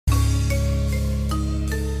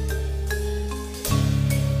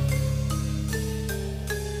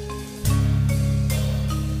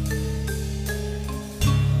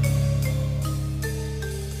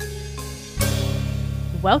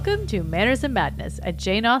Welcome to Manners and Madness, a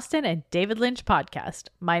Jane Austen and David Lynch podcast.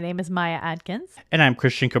 My name is Maya Adkins. And I'm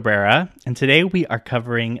Christian Cabrera, and today we are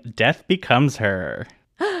covering Death Becomes Her.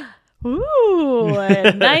 Ooh,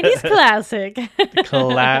 a 90s classic.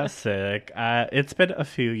 Classic. It's been a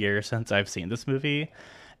few years since I've seen this movie,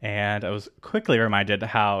 and I was quickly reminded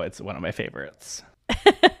how it's one of my favorites.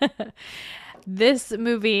 This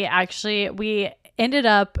movie, actually, we ended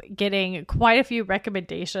up getting quite a few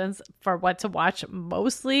recommendations for what to watch,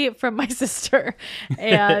 mostly from my sister.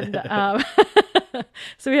 And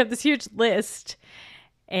so we have this huge list.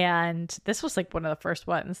 And this was like one of the first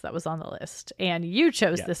ones that was on the list. And you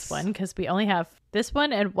chose this one because we only have this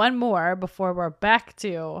one and one more before we're back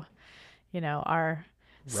to, you know, our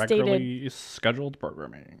regularly scheduled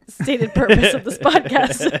programming. Stated purpose of this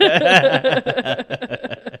podcast.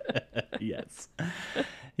 Yes.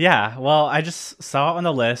 Yeah, well, I just saw it on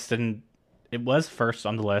the list, and it was first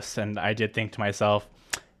on the list, and I did think to myself,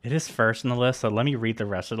 it is first on the list, so let me read the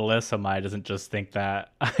rest of the list so Maya doesn't just think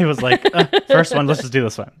that I was like, first one, let's just do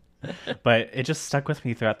this one. But it just stuck with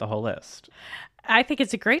me throughout the whole list. I think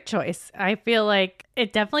it's a great choice. I feel like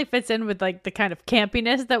it definitely fits in with like the kind of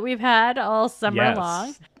campiness that we've had all summer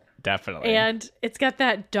long. Definitely. And it's got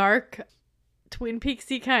that dark Twin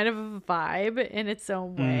Peaksy kind of a vibe in its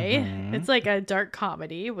own way. Mm-hmm. It's like a dark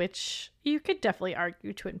comedy, which you could definitely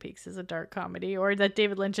argue Twin Peaks is a dark comedy, or that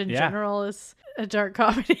David Lynch in general is a dark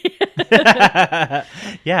comedy.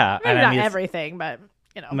 Yeah. Maybe not everything, but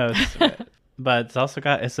you know. Most of it. But it's also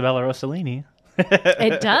got Isabella Rossellini.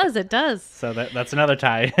 It does. So that's another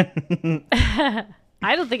tie.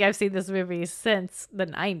 I don't think I've seen this movie since the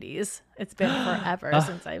 90s. It's been forever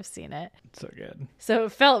since I've seen it. So good. So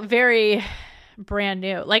it felt very brand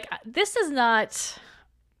new. Like, this is not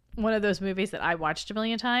one of those movies that I watched a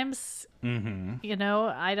million times. Mm-hmm. You know,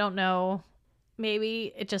 I don't know.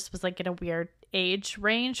 Maybe it just was like in a weird age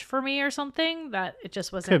range for me or something, that it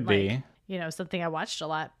just wasn't Could be. You know, something I watched a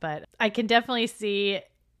lot. But I can definitely see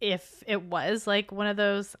if it was like one of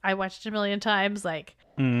those I watched a million times, like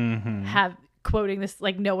have quoting this,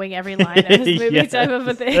 like knowing every line of his movie type of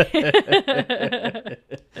a thing.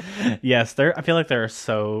 Yes, I feel like there are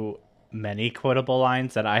so many quotable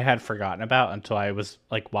lines that I had forgotten about until I was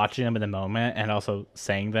like watching them in the moment and also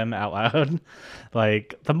saying them out loud.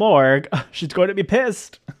 Like, the morgue, she's going to be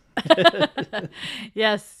pissed.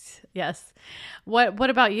 Yes. What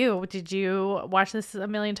about you? Did you watch this a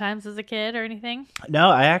million times as a kid or anything? No,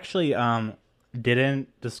 I actually didn't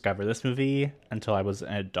discover this movie until I was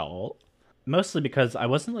an adult. Mostly because I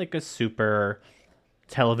wasn't like a super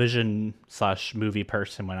television/movie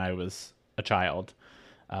person when I was a child.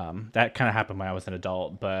 That kind of happened when I was an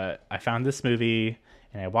adult, but I found this movie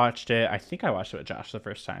and I watched it. I think I watched it with Josh the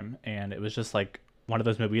first time, and it was just like one of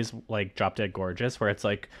those movies like Drop Dead Gorgeous where it's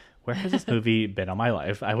like, where has this movie been all my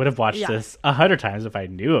life? I would have watched this 100 times if I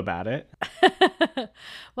knew about it.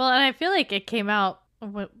 Well, and I feel like it came out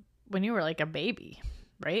when you were like a baby,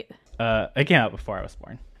 right? It came out before I was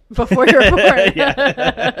born. Before you were born.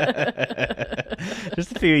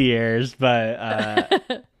 Just a few years, but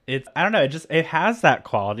I don't know, it has that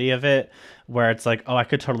quality of it where it's like, oh, I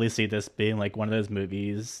could totally see this being like one of those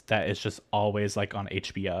movies that is just always like on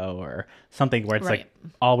HBO or something where it's like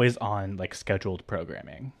always on like scheduled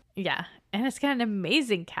programming. Yeah, and it's got an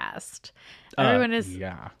amazing cast. Everyone is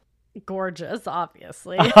gorgeous,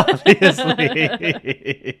 obviously.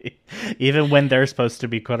 Even when they're supposed to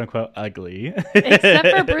be quote unquote ugly. Except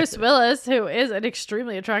for Bruce Willis, who is an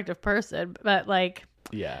extremely attractive person. But like,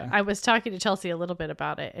 I was talking to Chelsea a little bit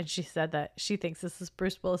about it, and she said that she thinks this is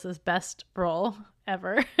Bruce Willis's best role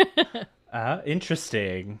ever.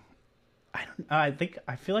 Interesting. I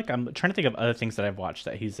feel like I'm trying to think of other things that I've watched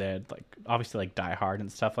that he's in, like obviously like Die Hard and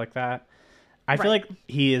stuff like that. I feel like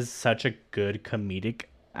he is such a good comedic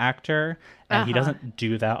actor, and he doesn't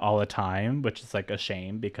do that all the time, which is like a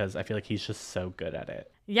shame because I feel like he's just so good at it.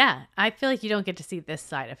 Yeah, I feel like you don't get to see this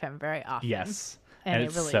side of him very often. Yes, and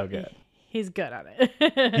it's really, so good. He's good at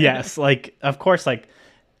it. Yes, like of course, like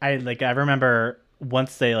I remember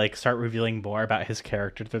once they like start revealing more about his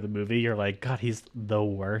character through the movie, you're like, God, he's the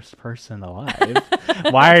worst person alive.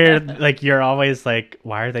 Why are you're always like,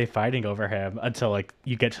 why are they fighting over him? Until like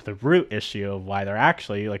you get to the root issue of why they're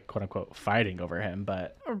actually like quote unquote fighting over him.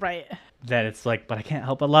 But then it's like, but I can't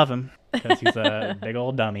help but love him because he's a big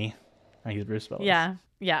old dummy. And he's Bruce Willis.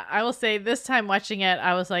 Yeah. I will say this time watching it,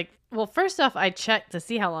 I was like, well, first off, I checked to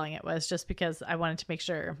see how long it was just because I wanted to make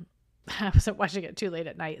sure I wasn't watching it too late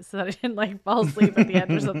at night so that I didn't like fall asleep at the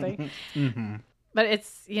end or something. Mm-hmm. But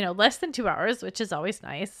it's, you know, less than 2 hours, which is always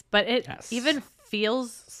nice. But it even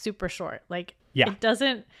feels super short. Like, it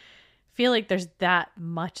doesn't feel like there's that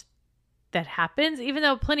much that happens, even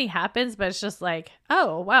though plenty happens, but it's just like,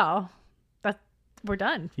 oh, wow, we're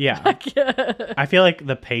done. Yeah. I feel like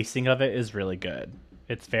the pacing of it is really good.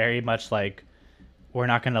 It's very much like we're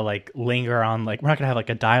not going to like linger on, like we're not going to have like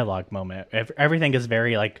a dialogue moment. Everything is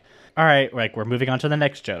very like, all right, like we're moving on to the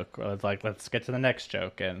next joke. Or it's like, let's get to the next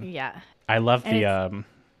joke. And Yeah. I love the oh,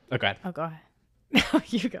 go ahead. Oh, go ahead. No,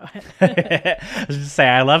 you go ahead. I was just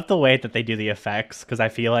saying, I love the way that they do the effects, because I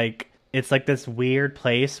feel like it's like this weird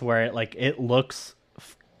place where it looks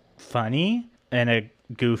funny in a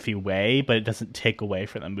goofy way, but it doesn't take away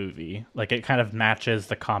from the movie. Like it kind of matches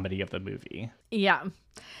the comedy of the movie. Yeah.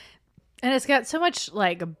 And it's got so much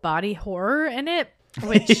like body horror in it,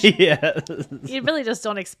 which Yes. you really just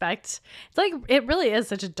don't expect. It's like, it really is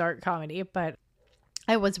such a dark comedy. But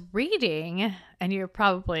I was reading, and you're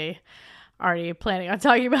probably already planning on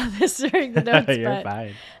talking about this during the notes, You're but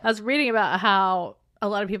fine. I was reading about how a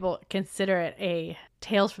lot of people consider it a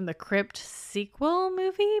Tales from the Crypt sequel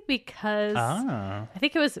movie because I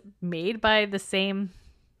think it was made by the same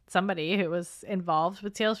somebody who was involved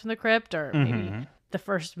with Tales from the Crypt, or maybe the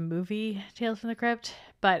first movie Tales from the Crypt,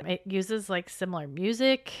 but it uses like similar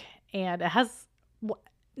music, and it has,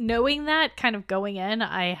 knowing that kind of going in,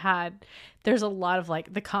 there's a lot of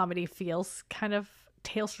like the comedy feels kind of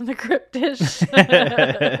Tales from the Crypt-ish.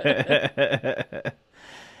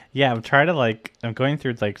 Yeah, I'm going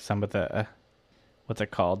through like some of the, what's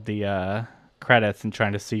it called? The credits, and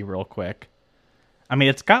trying to see real quick. I mean,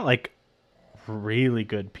 it's got like really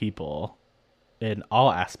good people in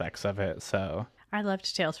all aspects of it, so. I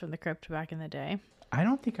loved Tales from the Crypt back in the day. I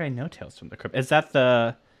don't think I know Tales from the Crypt. Is that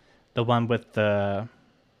the one with the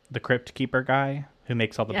Crypt Keeper guy who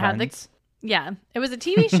makes all the puns? Yeah, it was a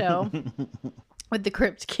TV show with the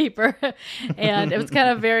Crypt Keeper, and it was kind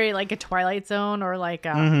of very like a Twilight Zone or like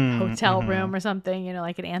a hotel room or something, you know,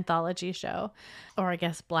 like an anthology show, or I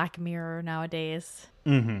guess Black Mirror nowadays.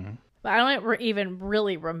 But I don't even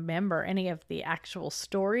really remember any of the actual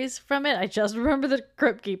stories from it. I just remember the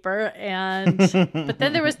Crypt Keeper, and but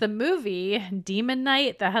then there was the movie Demon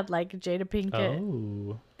Knight that had like Jada Pinkett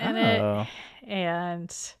in it,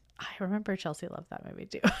 and I remember Chelsea loved that movie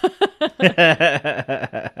too. I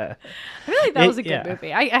feel like that was a good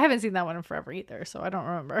movie. I haven't seen that one in forever either, so I don't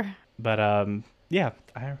remember. But yeah,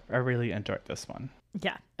 I really enjoyed this one.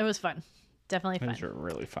 Yeah, it was fun. Definitely fun. It was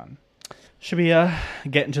really fun. Should we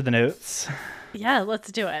get into the notes? Yeah,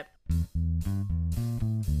 let's do it.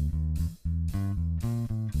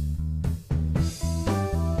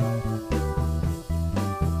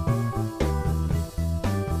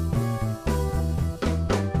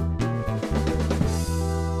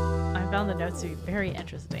 I found the notes to be very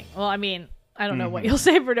interesting. Well, I mean, I don't know what you'll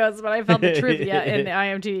say for notes, but I found the trivia in the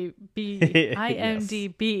IMDb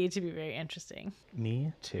to be very interesting.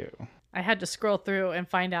 Me too. I had to scroll through and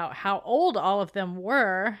find out how old all of them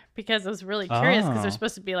were, because I was really curious, because they're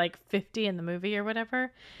supposed to be like 50 in the movie or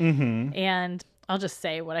whatever. And I'll just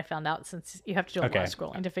say what I found out, since you have to do a lot of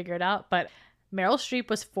scrolling to figure it out. But Meryl Streep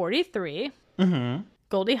was 43.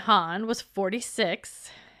 Goldie Hawn was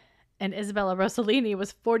 46. And Isabella Rossellini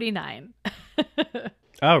was 49.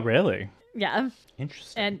 Oh, really? Yeah.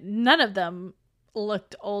 Interesting. And none of them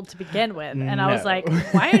looked old to begin with, and I was like,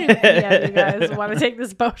 why do any of you guys want to take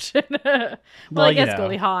this potion? well, I guess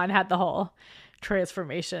Goldie Hawn had the whole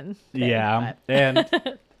transformation thing, and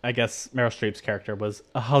I guess Meryl Streep's character was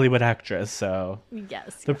a Hollywood actress, so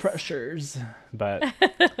yes, pressures. But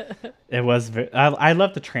it was I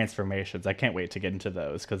love the transformations. I can't wait to get into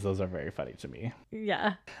those, because those are very funny to me.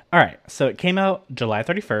 Yeah. All right, so it came out July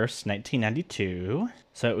 31st, 1992.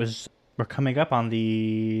 So we're coming up on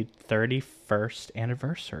the 31st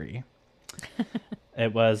anniversary.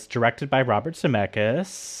 It was directed by Robert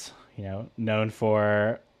Zemeckis, known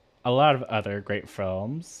for a lot of other great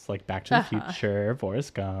films like Back to the Future,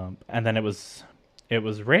 Forrest Gump. And then it was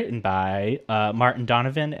written by Martin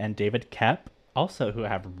Donovan and David Koepp, also who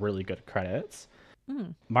have really good credits.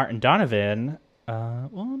 Martin Donovan,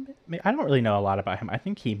 well, I don't really know a lot about him. I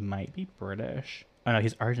think he might be British. Oh no,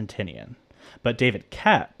 he's Argentinian. But David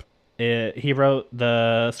Koepp, he wrote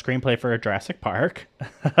the screenplay for Jurassic Park,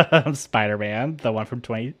 Spider-Man, the one from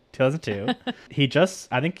 2002.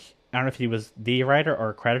 I don't know if he was the writer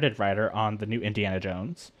or credited writer on the new Indiana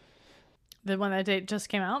Jones. The one that just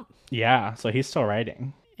came out? Yeah, so he's still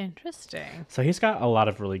writing. Interesting. So he's got a lot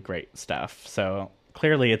of really great stuff. So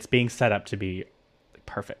clearly it's being set up to be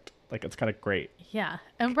perfect. Like, it's got a great Yeah,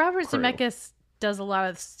 and Robert crew. Zemeckis does a lot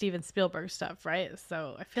of Steven Spielberg stuff, right?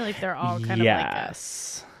 So I feel like they're all kind of like the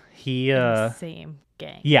same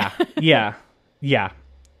gang. Yeah.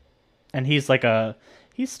 And he's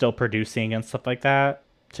still producing and stuff like that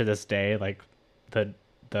to this day. Like the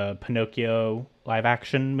the Pinocchio live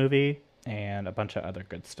action movie and a bunch of other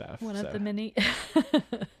good stuff. One of the many.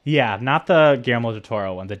 Yeah, not the Guillermo del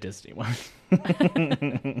Toro one, the Disney one.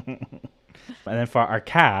 And then for our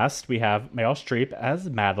cast, we have Meryl Streep as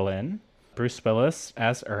Madeline, Bruce Willis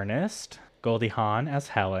as Ernest, Goldie Hawn as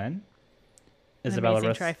Helen, Isabella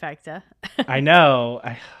Amazing trifecta. I know.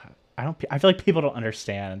 I feel like people don't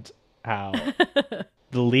understand how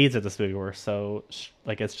the leads of this movie were so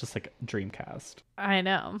like it's just like Dreamcast. I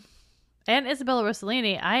know. And Isabella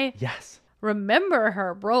Rossellini, I Yes. remember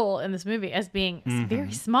her role in this movie as being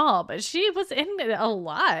very small, but she was in it a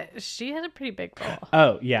lot. She had a pretty big role.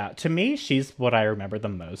 Oh, yeah. To me, she's what I remember the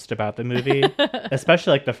most about the movie,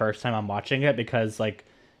 especially like the first time I'm watching it, because like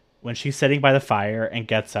when she's sitting by the fire and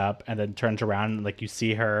gets up and then turns around and like you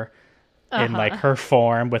see her in like her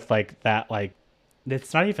form with like that, like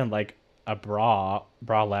it's not even like a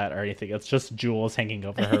bralette or anything. It's just jewels hanging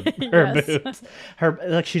over her boobs. Her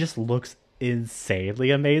like she just looks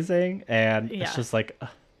insanely amazing, and it's just like, ugh,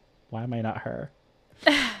 why am I not her?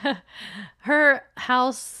 Her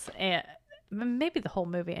house and maybe the whole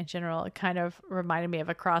movie in general kind of reminded me of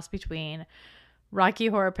a cross between Rocky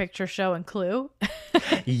Horror Picture Show and Clue.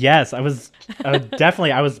 Yes, I was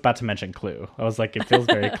about to mention Clue. I was like, it feels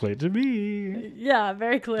very Clue to me. Yeah,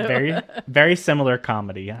 very Clue. Very similar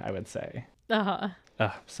comedy, I would say. Uh-huh.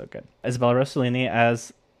 Oh, so good. Isabella Rossellini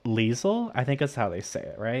as Liesel, I think is how they say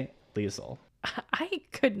it, right? Liesel. I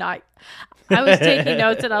could not. I was taking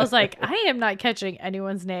notes and I was like, I am not catching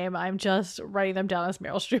anyone's name. I'm just writing them down as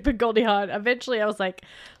Meryl Streep and Goldie Hawn. Eventually, I was like,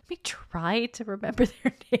 let me try to remember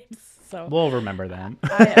their names. So we'll remember them.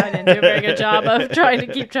 I didn't do a very good job of trying to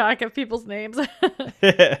keep track of people's names.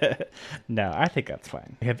 No, I think that's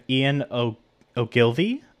fine. We have Ian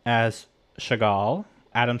Ogilvy as Chagall,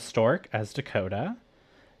 Adam Stork as Dakota,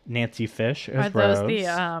 Nancy Fish as Rose. Are those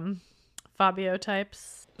the Fabio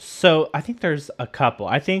types? So I think there's a couple.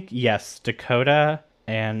 I think, yes, Dakota,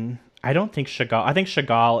 and I don't think Chagall. I think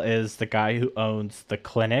Chagall is the guy who owns the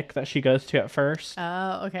clinic that she goes to at first.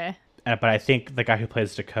 Oh, okay. But I think the guy who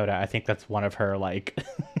plays Dakota, I think that's one of her, like,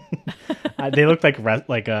 they look like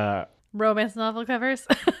romance novel covers.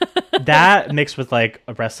 That mixed with like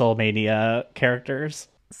WrestleMania characters.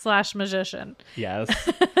 / magician. Yes.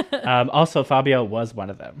 Also, Fabio was one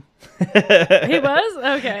of them. He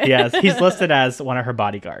was? Okay. Yes, he's listed as one of her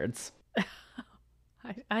bodyguards.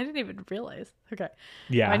 I didn't even realize. Okay.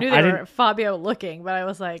 Yeah. I knew they were Fabio looking, but I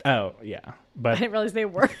was like, oh, yeah. But I didn't realize they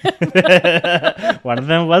were. one of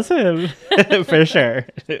them was him, for sure.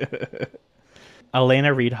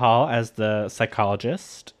 Elena Reed Hall as the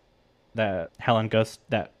psychologist that Helen goes,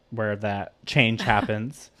 where that change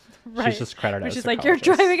happens. Right. She's just credited as she's like, you're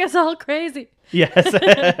driving us all crazy. Yes.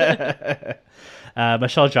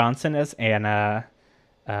 Michelle Johnson as Anna.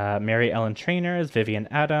 Mary Ellen Trainor as Vivian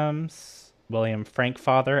Adams. William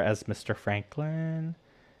Frankfather as Mr. Franklin.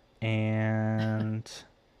 And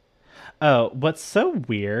what's so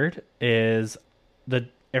weird is the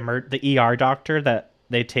ER doctor that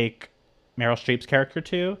they take Meryl Streep's character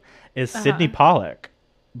to is Sidney Pollack,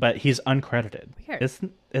 but he's uncredited. Weird.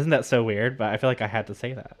 Isn't that so weird? But I feel like I had to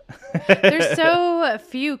say that. There's so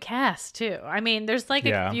few casts too. I mean, there's like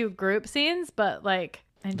a few group scenes, but like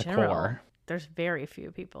in general, core. There's very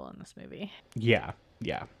few people in this movie. Yeah.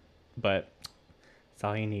 But it's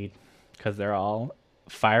all you need because they're all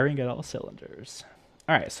firing at all cylinders.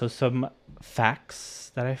 All right, so some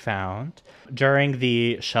facts that I found. During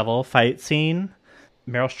the shovel fight scene,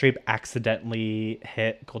 Meryl Streep accidentally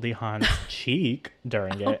hit Goldie Hawn's cheek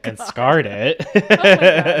during it and scarred it.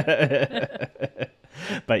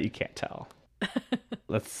 But you can't tell.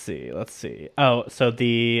 Let's see. Oh, so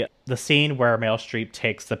the scene where Meryl Streep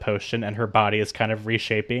takes the potion and her body is kind of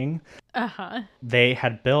reshaping. They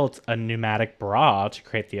had built a pneumatic bra to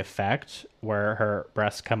create the effect where her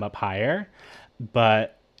breasts come up higher,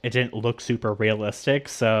 but it didn't look super realistic,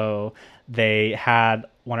 so they had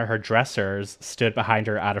one of her dressers stood behind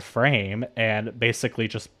her out of frame and basically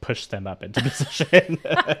just pushed them up into position.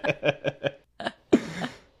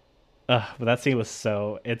 But that scene was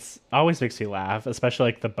it's always makes me laugh, especially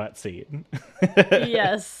like the butt scene.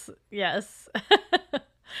 Yes.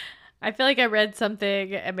 I feel like I read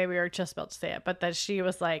something, and maybe we were just about to say it, but that she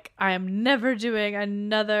was like, I am never doing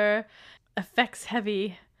another effects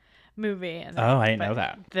heavy movie. And I didn't know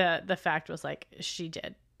that. The fact was like, she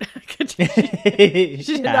did. she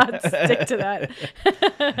did not stick to that.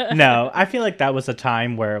 No, I feel like that was a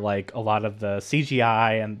time where like a lot of the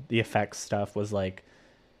CGI and the effects stuff was like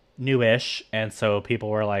newish, and so people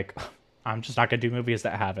were like, I'm just not gonna do movies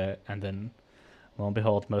that have it, and then lo and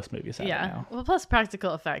behold, most movies have it now. Well, plus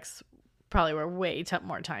practical effects probably were way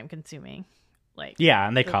more time consuming like Yeah,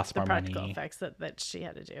 and they cost more practical money. effects that she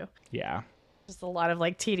had to do. Yeah. Just a lot of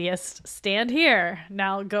like tedious stand here,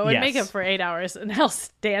 now go and make it Yes. for 8 hours, and now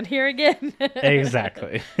stand here again.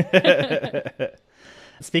 Exactly.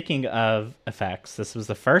 Speaking of effects, this was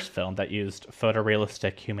the first film that used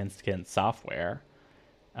photorealistic human skin software.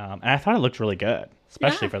 And I thought it looked really good,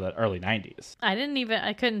 especially for the early 90s.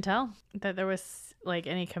 I couldn't tell that there was like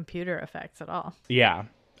any computer effects at all. Yeah.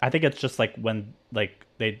 I think it's just like when like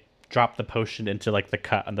they drop the potion into like the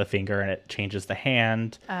cut on the finger and it changes the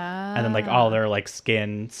hand. And then like all their like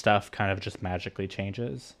skin stuff kind of just magically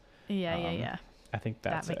changes. Yeah. I think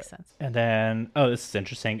that makes sense. And then, this is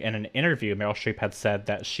interesting. In an interview, Meryl Streep had said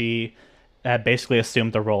that she had basically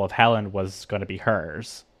assumed the role of Helen was going to be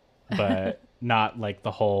hers, but not like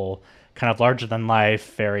the whole kind of larger than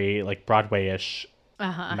life, very like Broadway-ish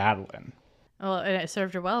Madeline. Well, and it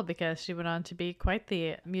served her well because she went on to be quite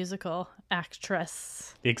the musical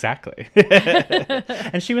actress. Exactly.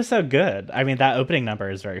 And she was so good. I mean, that opening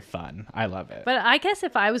number is very fun. I love it. But I guess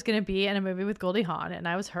if I was going to be in a movie with Goldie Hawn and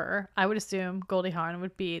I was her, I would assume Goldie Hawn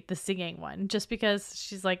would be the singing one just because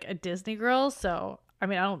she's like a Disney girl. So, I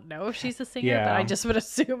mean, I don't know if she's a singer, but I just would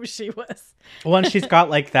assume she was. Well, and she's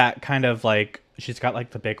got like that kind of like, she's got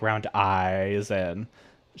like the big round eyes and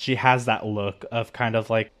she has that look of kind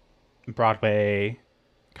of like Broadway,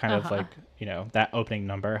 kind of like, you know, that opening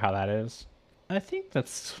number, how that is. I think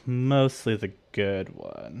that's mostly the good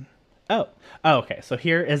one. Oh, okay. So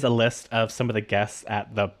here is a list of some of the guests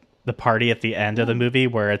at the party at the end of the movie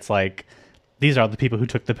where it's like, these are the people who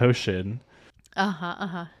took the potion.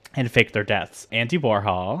 And faked their deaths. Andy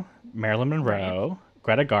Warhol, Marilyn Monroe,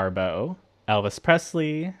 Greta Garbo, Elvis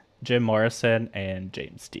Presley, Jim Morrison, and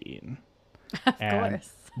James Dean. Of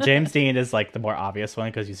course. James Dean is like the more obvious one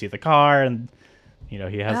because you see the car and, you know,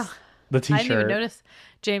 he has the t-shirt. I didn't even notice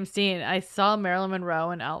James Dean. I saw Marilyn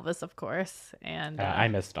Monroe and Elvis, of course. And I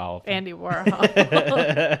missed all of them. Andy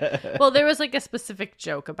Warhol. Well, there was like a specific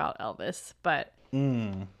joke about Elvis, but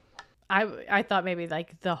I thought maybe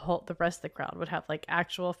like the rest of the crowd would have like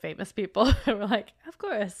actual famous people. We're like, of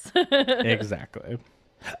course. Exactly.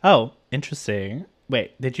 Oh, interesting.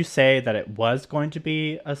 Wait, did you say that it was going to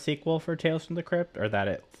be a sequel for Tales from the Crypt, or that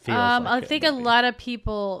it feels like I think a lot of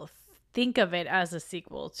people think of it as a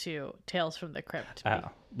sequel to Tales from the Crypt. Oh,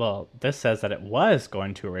 well, this says that it was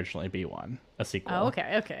going to originally be a sequel. Oh,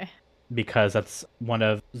 okay. Because that's one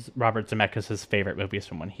of Robert Zemeckis' favorite movies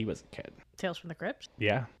from when he was a kid. Tales from the Crypt?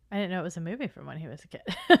 Yeah. I didn't know it was a movie from when he was a kid.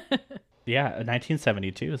 Yeah,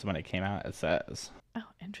 1972 is when it came out, it says. Oh,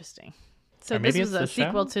 interesting. So this was a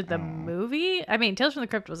sequel show? to the movie? I mean, Tales from the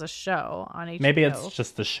Crypt was a show on HBO. Maybe it's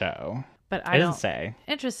just the show. But I didn't say.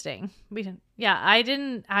 Interesting. I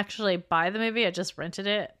didn't actually buy the movie. I just rented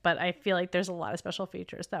it. But I feel like there's a lot of special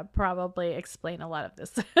features that probably explain a lot of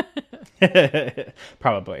this.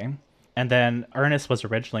 Probably. And then Ernest was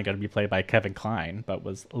originally going to be played by Kevin Kline, but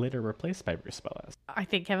was later replaced by Bruce Willis. I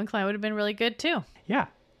think Kevin Kline would have been really good too. Yeah.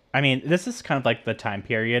 I mean, this is kind of like the time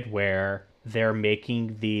period where they're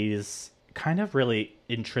making these kind of really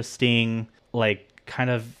interesting, like kind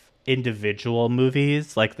of individual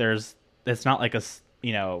movies. Like it's not like a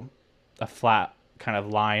flat kind of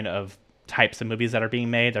line of types of movies that are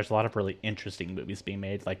being made. There's a lot of really interesting movies being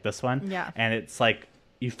made like this one. Yeah. And it's like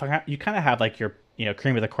you kind of have like your,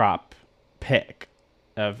 cream of the crop pick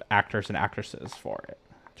of actors and actresses for it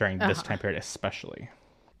during this time period, especially.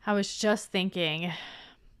 I was just thinking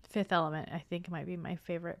Fifth Element, I think, might be my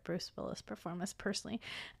favorite Bruce Willis performance personally.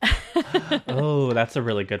 Oh, that's a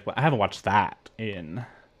really good one. I haven't watched that in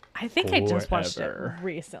I think I just watched it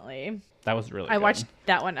recently. That was really I good. watched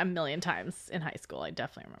that one a million times in high school. I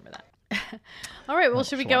definitely remember that. All right, well,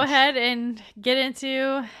 should we go ahead and get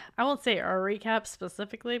into, I won't say our recap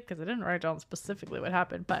specifically because I didn't write down specifically what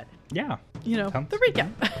happened, but yeah, the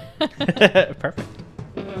recap. Perfect.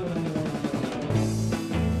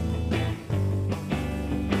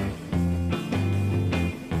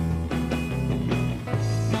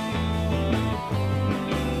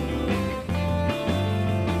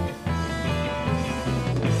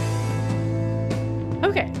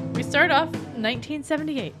 Okay, we start off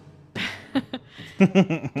 1978.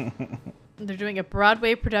 They're doing a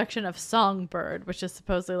Broadway production of Songbird, which is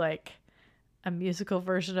supposedly like a musical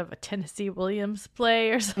version of a Tennessee Williams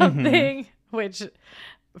play or something, which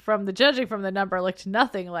from the judging from the number looked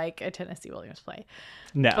nothing like a Tennessee Williams play.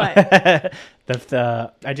 No.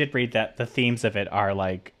 But I did read that the themes of it are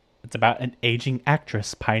like it's about an aging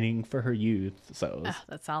actress pining for her youth. So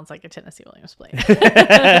that sounds like a Tennessee Williams play.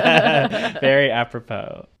 Very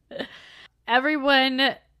apropos.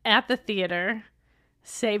 Everyone at the theater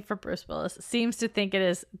save for Bruce Willis, seems to think it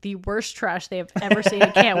is the worst trash they have ever seen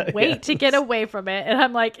and can't wait to get away from it. And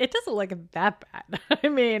I'm like, it doesn't look that bad. I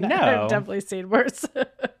mean, No. I've definitely seen worse.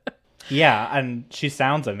 Yeah, and she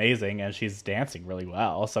sounds amazing and she's dancing really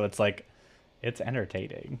well. So it's like, it's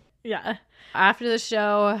entertaining. Yeah. After the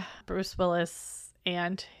show, Bruce Willis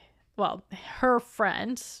and, well, her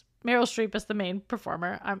friend, Meryl Streep is the main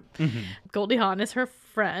performer. Goldie Hawn is her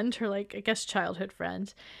friend, her, like, I guess childhood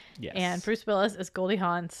friend. Yes. And Bruce Willis is Goldie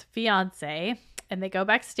Hawn's fiance. And they go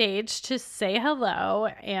backstage to say hello.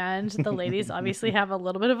 And the ladies obviously have a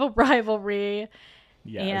little bit of a rivalry.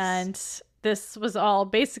 Yes. And this was all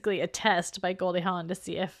basically a test by Goldie Hawn to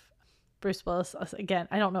see if Bruce Willis, again,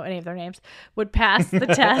 I don't know any of their names, would pass the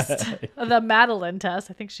test, the Madeline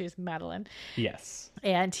test. I think she's Madeline. Yes.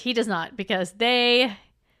 And he does not, because they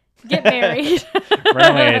get married.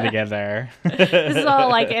 Run away together. This is all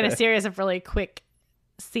like in a series of really quick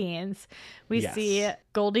scenes. We Yes. see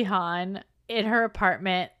Goldie Hawn in her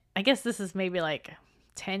apartment. I guess this is maybe like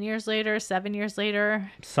 10 years later, 7 years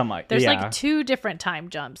later. There's like 2 different time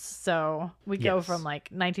jumps. So we go Yes. from like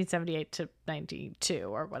 1978 to 92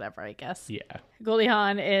 or whatever, I guess. Yeah. Goldie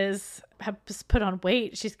Hawn has put on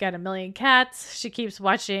weight. She's got a million cats. She keeps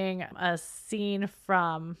watching a scene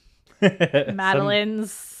from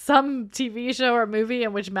Madeline's some TV show or movie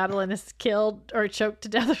in which Madeline is killed or choked to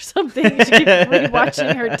death or something. She keeps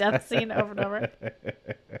rewatching her death scene over and over.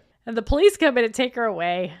 And the police come in and take her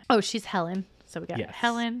away. Oh, she's Helen. So we got Yes.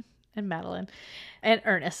 Helen and Madeline and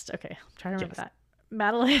Ernest. Okay, I'm trying to remember that.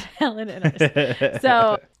 Madeline, Helen, and Ernest.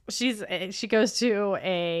 So she goes to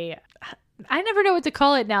a, I never know what to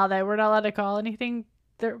call it now that we're not allowed to call anything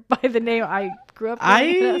there by the name I grew up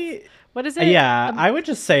with. What is it? Yeah, I would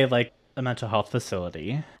just say like a mental health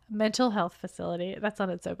facility. Mental health facility. That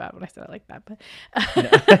sounded so bad when I said it like that. But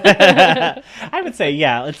I would say,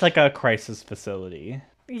 yeah, it's like a crisis facility.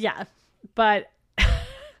 yeah, but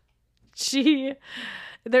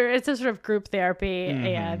it's a sort of group therapy,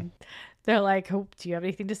 and they're like, oh, do you have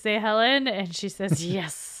anything to say, Helen? And she says,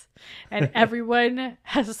 yes. And everyone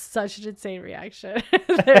has such an insane reaction.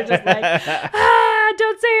 They're just like,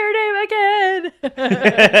 don't say her name again.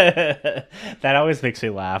 That always makes me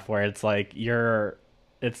laugh, where it's like they're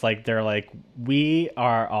like, we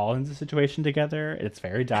are all in the situation together. It's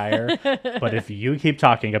very dire. But if you keep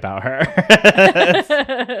talking about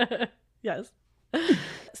her. Yes.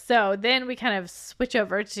 So then we kind of switch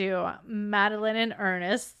over to Madeline and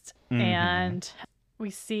Ernest, and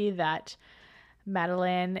we see that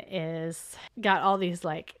Madeline is got all these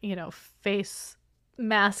like, face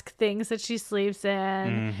mask things that she sleeps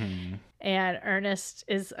in. And Ernest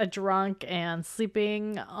is a drunk and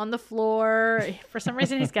sleeping on the floor. For some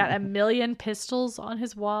reason, he's got a million pistols on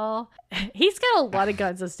his wall. He's got a lot of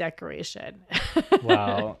guns as decoration.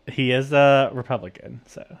 Well, he is a Republican,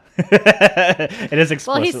 so it is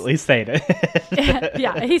explicitly stated.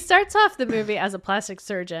 Yeah, he starts off the movie as a plastic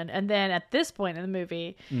surgeon, and then at this point in the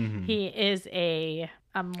movie, he is a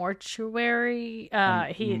mortuary.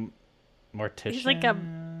 Mortician. He's like a.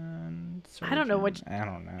 Surgeon? I don't know what. I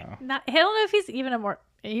don't know. I don't know if he's even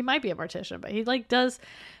he might be a mortician, but he like does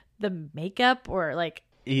the makeup or like.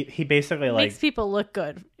 He basically like makes people look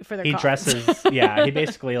good for their. He coffins. dresses. Yeah, he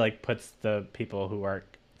basically like puts the people who are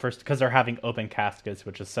first, because they're having open caskets,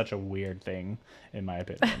 which is such a weird thing in my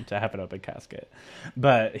opinion to have an open casket,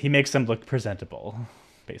 but he makes them look presentable,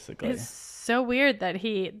 basically. It's so weird that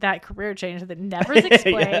that career change that never is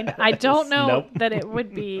explained. Yeah. I don't know Nope. that it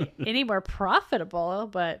would be any more profitable,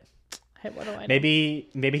 but hey, what do I know? Maybe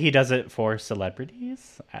he does it for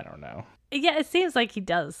celebrities. I don't know. Yeah, it seems like he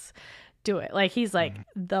does do it. Like he's like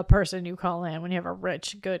the person you call in when you have a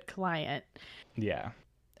rich, good client. Yeah.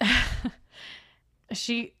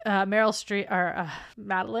 Meryl Streep or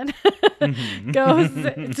Madeline goes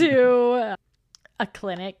to a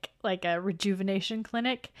clinic, like a rejuvenation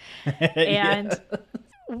clinic, and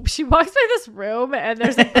she walks by this room and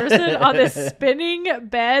there's a person on this spinning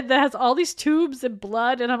bed that has all these tubes and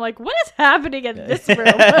blood, and I'm like, what is happening in this room?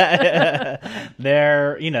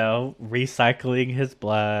 They're, recycling his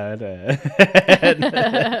blood.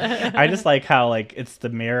 I just like how like it's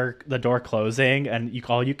the door closing, and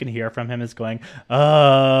all you can hear from him is going,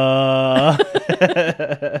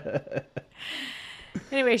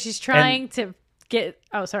 Anyway, she's trying to get.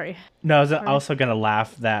 Oh, sorry. No, I was also gonna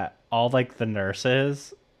laugh that all like the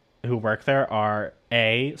nurses who work there are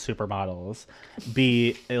A, supermodels,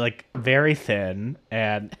 B, like very thin,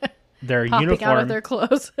 and their Popping uniform out of their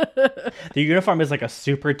clothes. the uniform is like a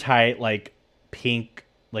super tight like pink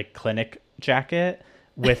like clinic jacket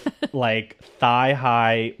with like thigh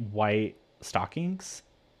high white stockings,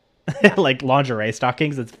 like lingerie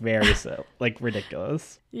stockings. It's very so like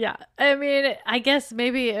ridiculous. Yeah. I mean, I guess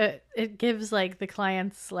maybe it gives like the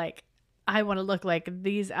clients like, I want to look like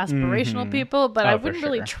these aspirational people, but I wouldn't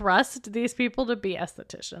really trust these people to be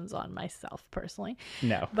estheticians on myself personally.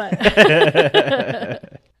 No. But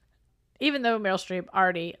even though Meryl Streep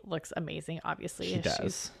already looks amazing, obviously she does.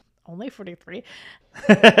 She's only 43.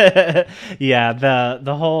 Yeah,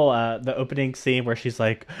 the whole the opening scene where she's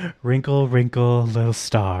like, "Wrinkle, wrinkle, little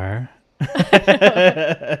star."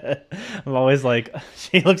 I'm always like,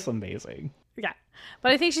 she looks amazing. Yeah,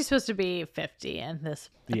 but I think she's supposed to be 50 at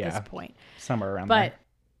this point, somewhere around but there.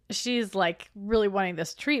 She's like really wanting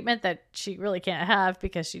this treatment that she really can't have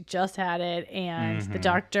because she just had it, and the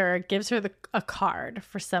doctor gives her a card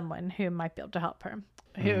for someone who might be able to help her,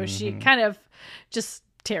 who she kind of just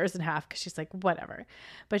tears in half because she's like, whatever.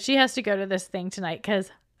 But she has to go to this thing tonight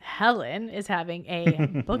because Helen is having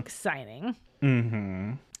a book signing.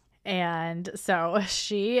 And so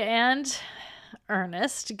she and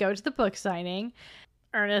Ernest go to the book signing.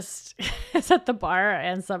 Ernest is at the bar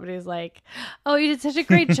and somebody's like, "Oh, you did such a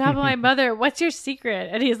great job on my mother. What's your secret?"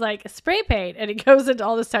 And he's like, "Spray paint." And he goes into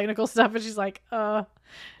all this technical stuff and she's like, I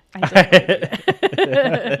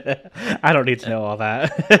don't need to know all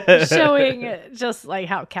that. Showing just like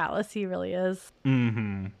how callous he really is.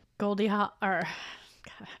 Goldie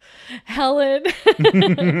Helen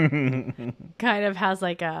kind of has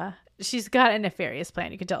like she's got a nefarious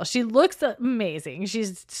plan. You can tell. She looks amazing.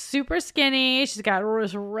 She's super skinny. She's got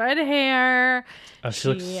this red hair. Oh, she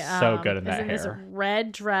looks so good in that hair. This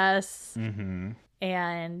red dress.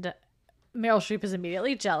 And Meryl Streep is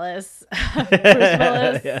immediately jealous. Bruce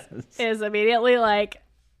Willis is immediately like,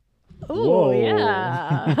 "Oh,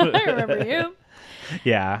 yeah. I remember you."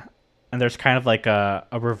 Yeah. And there's kind of like a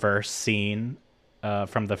reverse scene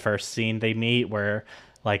from the first scene they meet where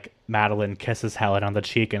like Madeline kisses Helen on the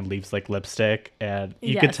cheek and leaves like lipstick, and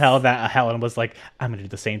you could tell that Helen was like, "I'm gonna do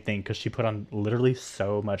the same thing," because she put on literally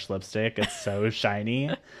so much lipstick. It's so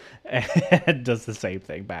shiny, and does the same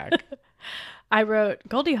thing back. I wrote,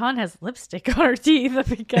 Goldie Hawn has lipstick on her teeth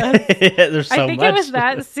because there's so I think much. it was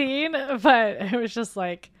that scene, but it was just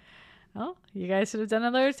like, oh, you guys should have done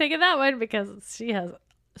another take of that one because she has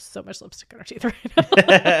so much lipstick on her teeth right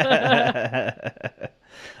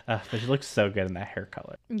now. But she looks so good in that hair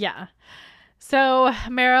color. Yeah. So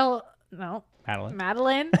Madeline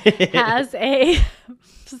has a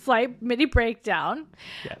slight mini breakdown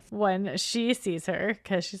when she sees her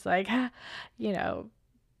because she's like, you know,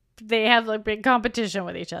 they have like big competition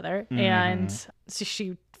with each other. And so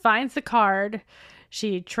she finds the card.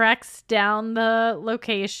 She tracks down the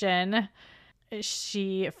location.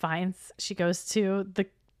 She goes to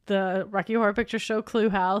the Rocky Horror Picture Show Clue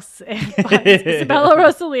House and finds Isabella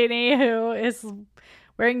Rossellini, who is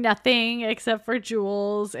wearing nothing except for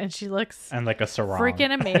jewels, and she looks and like a sarong.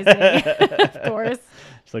 Freaking amazing. Of course.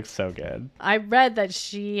 She looks so good. I read that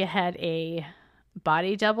she had a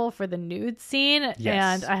body double for the nude scene,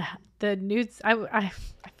 and the nudes I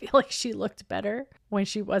feel like she looked better when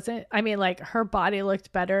she wasn't. I mean, like her body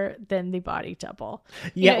looked better than the body double.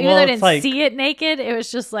 Yeah, even though I didn't see it naked, it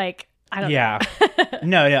was just like, I don't know.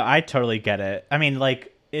 No, I totally get it. I mean,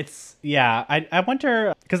 like it's I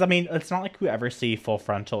wonder because I mean it's not like we ever see full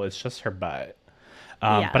frontal. It's just her butt.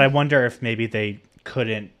 But I wonder if maybe they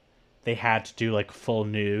had to do like full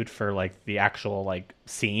nude for like the actual like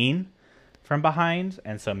scene from behind,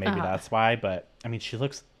 and so maybe that's why. But I mean, she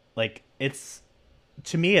looks like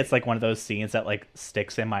to me it's like one of those scenes that like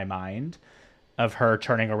sticks in my mind of her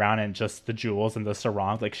turning around and just the jewels and the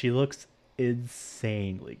sarong. Like she looks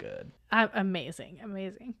insanely good.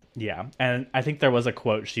 Amazing. Yeah, and I think there was a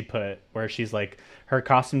quote she put where she's like, her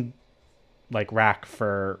costume like rack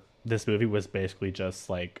for this movie was basically just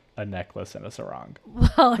like a necklace and a sarong.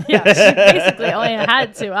 Well, yeah, she basically only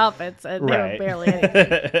had 2 outfits and they were barely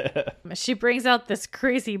anything. She brings out this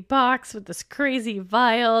crazy box with this crazy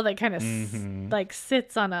vial that kind of like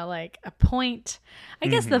sits on a point. I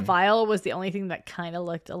guess the vial was the only thing that kind of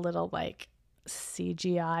looked a little like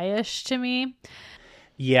CGI-ish to me.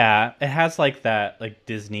 Yeah, it has like that like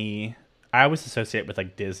Disney. I always associate with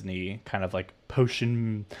like Disney kind of like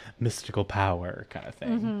potion mystical power kind of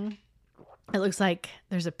thing. It looks like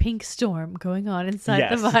there's a pink storm going on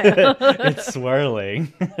inside the vial. It's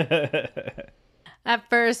swirling. At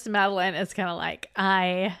first, Madeline is kind of like,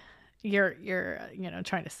 you're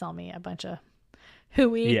trying to sell me a bunch of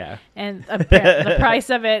hooey. Yeah. And the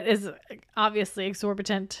price of it is obviously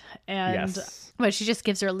exorbitant. And but she just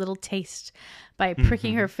gives her a little taste by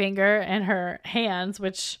pricking her finger and her hands,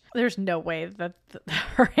 which there's no way that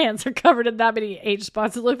her hands are covered in that many age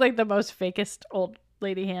spots. It looked like the most fakest old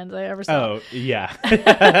lady hands I ever saw. Oh, yeah.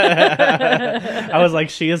 I was like,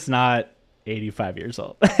 she is not 85 years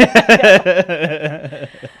old. But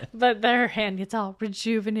her hand gets all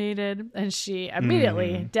rejuvenated, and she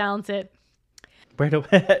immediately downs it. Where do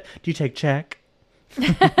you take check?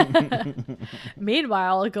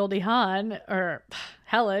 Meanwhile, Goldie Hawn, or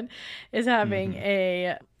Helen, is having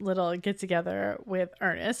a little get-together with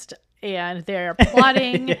Ernest, and they're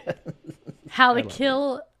plotting how to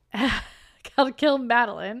kill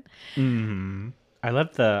Madeline. I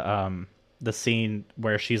love the scene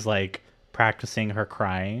where she's like practicing her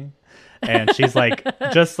crying, and she's like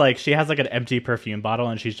just like she has like an empty perfume bottle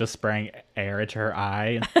and she's just spraying air into her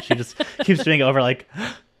eye, and she just keeps doing it over like,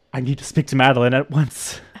 I need to speak to Madeline at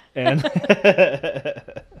once. And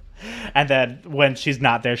and then when she's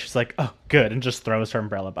not there, she's like, oh good, and just throws her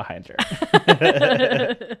umbrella behind her.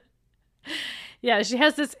 Yeah, she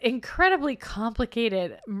has this incredibly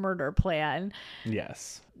complicated murder plan.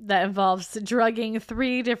 Yes. That involves drugging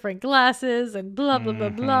 3 different glasses and blah, blah, blah,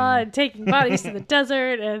 blah, and taking bodies to the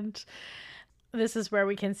desert. And this is where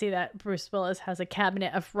we can see that Bruce Willis has a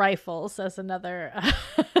cabinet of rifles as another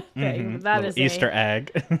thing. That is Easter egg.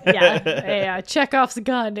 a Chekhov's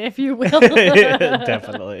gun, if you will.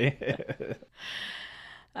 Definitely.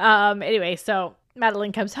 Anyway, so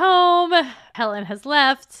Madeline comes home. Helen has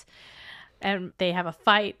left. And they have a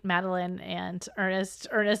fight, Madeline and Ernest.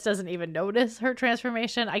 Ernest doesn't even notice her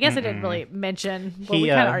transformation. I guess I didn't really mention, we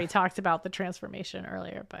kind of already talked about the transformation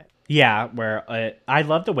earlier, but. Yeah, where I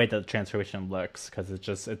love the way that the transformation looks, because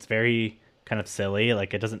it's very kind of silly.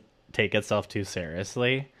 Like, it doesn't take itself too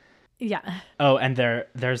seriously. Yeah. Oh, and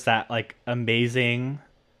there's that like amazing,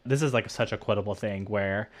 this is like such a quotable thing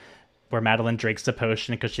where Madeline drinks the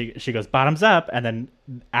potion because she goes bottoms up, and then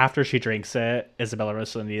after she drinks it, Isabella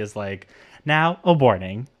Rossellini is like, now a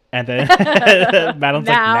warning, and then Madeline's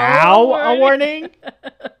like, now a warning.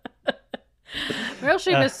 Meryl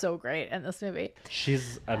Streep is so great in this movie.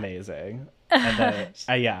 She's amazing. And then,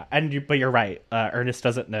 but you're right. Ernest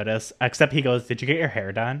doesn't notice, except he goes, "Did you get your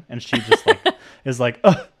hair done?" And she just like is like,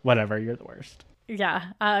 "Oh, whatever. You're the worst." Yeah.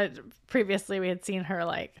 Previously, we had seen her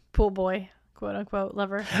like pool boy, quote unquote,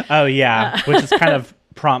 lover. Oh yeah, which is kind of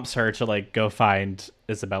prompts her to like go find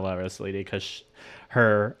Isabella Rossellini because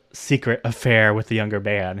her secret affair with the younger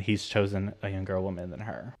man. He's chosen a younger woman than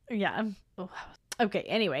her. Yeah. Okay.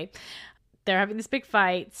 Anyway, they're having these big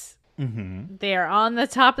fights. Mm-hmm. They're on the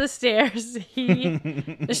top of the stairs. He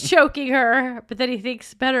is choking her, but then he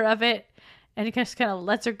thinks better of it, and he just kind of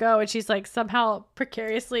lets her go, and she's like somehow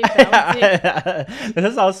precariously balancing.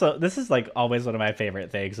 This is like always one of my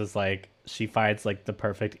favorite things, is like she finds like the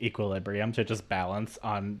perfect equilibrium to just balance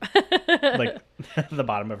on like the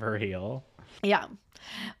bottom of her heel. Yeah.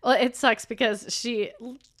 Well, it sucks because she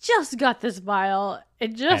just got this vial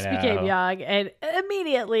and just became young, and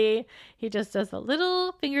immediately he just does a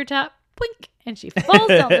little finger tap, boink, and she falls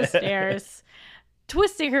down the stairs,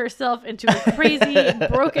 twisting herself into a crazy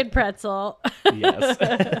broken pretzel. Yes.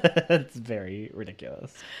 It's very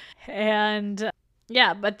ridiculous. And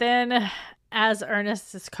yeah, but then as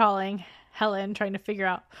Ernest is calling Helen, trying to figure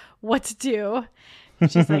out what to do,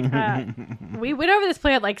 she's like, we went over this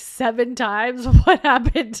plan like 7 times. What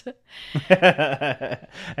happened?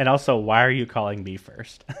 And also, why are you calling me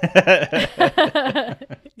first?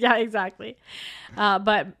 Yeah, exactly.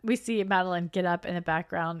 But we see Madeline get up in the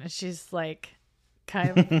background, and she's like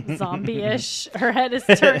kind of zombie-ish. Her head is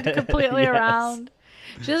turned completely around.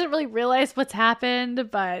 She doesn't really realize what's happened,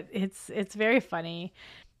 but it's very funny.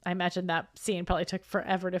 I imagine that scene probably took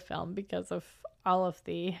forever to film because of all of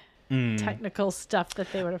the technical stuff that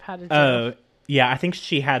they would have had to do. Oh, yeah. I think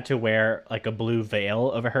she had to wear like a blue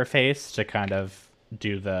veil over her face to kind of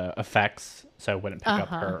do the effects so it wouldn't pick up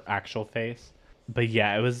her actual face. But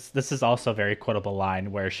yeah, this is also a very quotable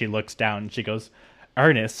line where she looks down and she goes,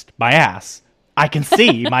 "Ernest, my ass. I can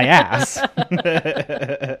see my ass."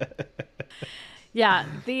 Yeah,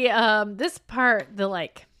 the this part, the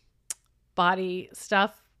like body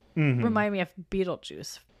stuff remind me of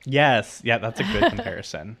Beetlejuice. Yes. Yeah, that's a good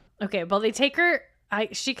comparison. Okay, well, they take her.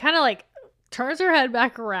 She kind of like turns her head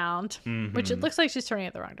back around, which it looks like she's turning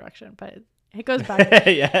it the wrong direction, but it goes back.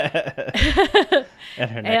 Yeah.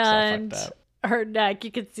 And her neck's all fucked up. Her neck,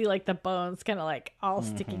 you can see like the bones kind of like all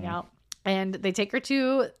sticking out. And they take her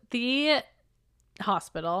to the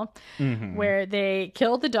hospital where they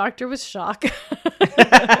kill the doctor with shock.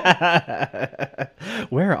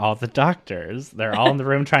 Where are all the doctors? They're all in the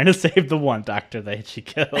room trying to save the one doctor that she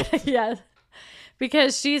killed. Yeah.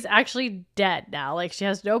 Because she's actually dead now. Like, she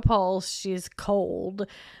has no pulse. She's cold.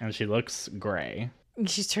 And she looks gray.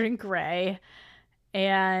 She's turning gray.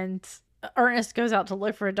 And Ernest goes out to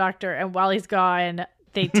look for a doctor, and while he's gone,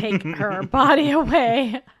 they take her body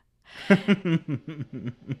away.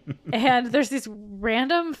 And there's these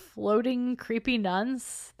random floating creepy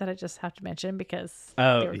nuns that I just have to mention because they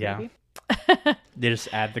were creepy. They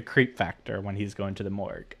just add the creep factor when he's going to the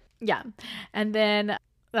morgue. Yeah. And then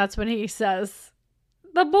that's when he says,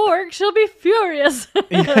 the morgue shall be furious.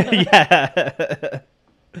 Yeah.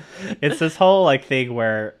 It's this whole like thing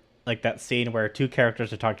where like that scene where two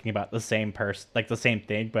characters are talking about the same person, like the same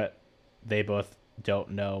thing, but they both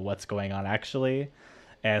don't know what's going on actually.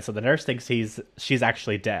 And so the nurse thinks she's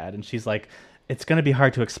actually dead, and she's like, it's gonna be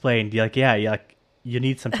hard to explain. You're like, yeah, like you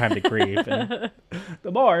need some time to grieve. And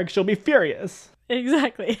the morgue, she'll be furious.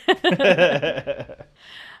 Exactly.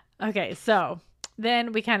 Okay, so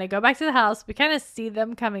then we kind of go back to the house. We kind of see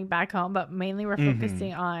them coming back home, but mainly we're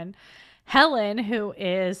focusing on Helen, who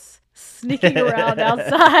is sneaking around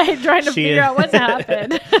outside trying to figure out what's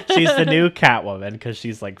happened. She's the new Catwoman because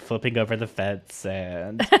she's like flipping over the fence,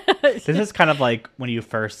 and this is kind of like when you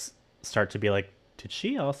first start to be like, did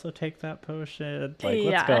she also take that potion? Like,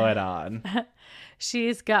 what's going on?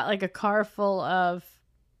 She's got like a car full of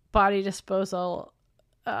body disposal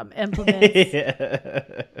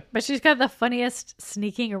implements. But she's got the funniest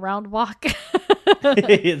sneaking around walk.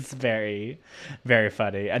 It's very, very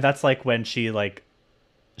funny. And that's like when she's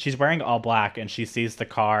wearing all black and she sees the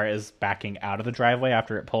car is backing out of the driveway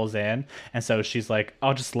after it pulls in. And so she's like,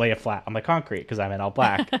 I'll just lay it flat on the concrete because I'm in all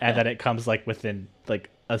black. And then it comes like within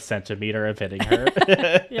like a centimeter of hitting her.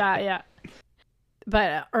 Yeah.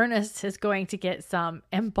 But Ernest is going to get some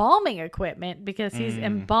embalming equipment because he's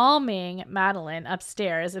embalming Madeline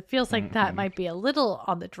upstairs. It feels like that might be a little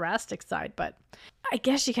on the drastic side, but I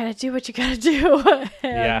guess you gotta do what you gotta do.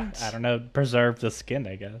 Yeah, I don't know. Preserve the skin,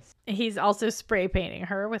 I guess. He's also spray painting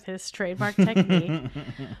her with his trademark technique,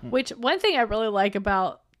 which one thing I really like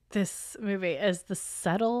about this movie is the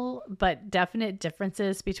subtle but definite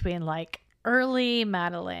differences between like early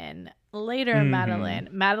Madeline, later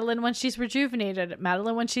Madeline when she's rejuvenated,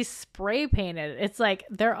 Madeline when she's spray painted. It's like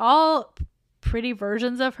they're all pretty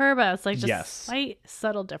versions of her, but it's like just slight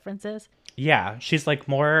subtle differences. Yeah, she's like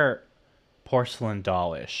more porcelain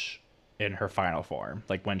dollish in her final form,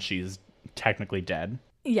 like when she's technically dead.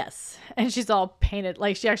 Yes, and she's all painted.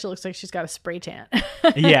 Like she actually looks like she's got a spray tan.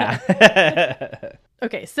 Yeah.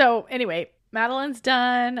 Okay, so anyway, Madeline's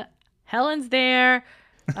done. Helen's there.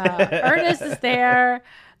 Ernest is there.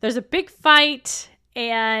 There's a big fight,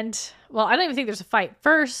 and well, I don't even think there's a fight.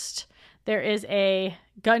 First, there is a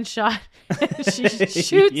gunshot. She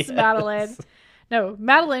shoots Madeline. No,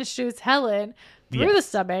 Madeline shoots Helen through the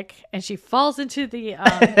stomach, and she falls into the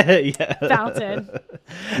fountain.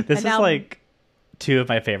 This is like two of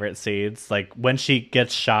my favorite scenes. Like when she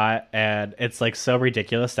gets shot, and it's like so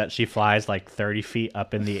ridiculous that she flies like 30 feet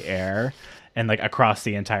up in the air and like across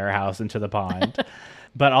the entire house into the pond.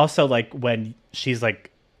 But also like when she's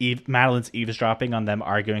like Madeline's eavesdropping on them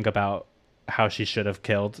arguing about how she should have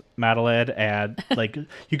killed Madeline, and like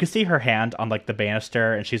you can see her hand on like the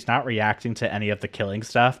banister, and she's not reacting to any of the killing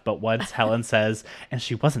stuff. But once Helen says, and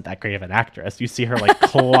she wasn't that great of an actress, you see her like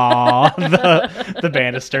claw the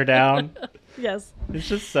banister down. Yes, it's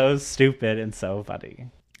just so stupid and so funny.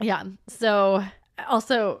 Yeah. So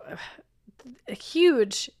also a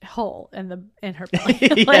huge hole in her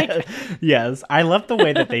belly. Like, yes, I love the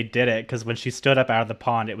way that they did it, because when she stood up out of the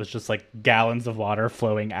pond, it was just like gallons of water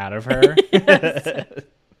flowing out of her. And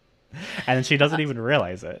then she doesn't even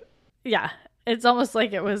realize it. Yeah, it's almost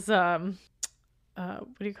like it was what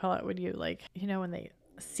do you call it when you like, you know, when they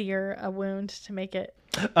sear a wound to make it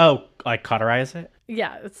like cauterize it?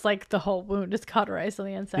 Yeah, it's like the whole wound is cauterized on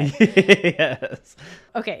the inside. Yes.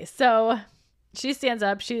 Okay, so she stands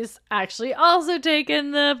up. She's actually also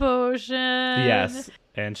taken the potion. Yes.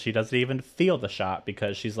 And she doesn't even feel the shot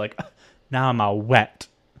because she's like, now I'm all wet.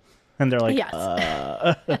 And they're like,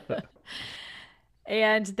 yes.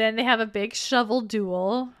 And then they have a big shovel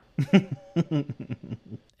duel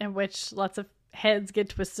in which lots of heads get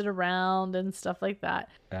twisted around and stuff like that.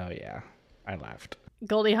 Oh, yeah. I laughed.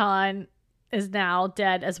 Goldie Hawn is now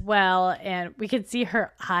dead as well, and we can see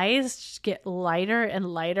her eyes just get lighter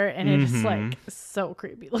and lighter, and it's like so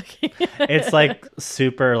creepy looking. It's like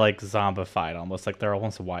super like zombified, almost like they're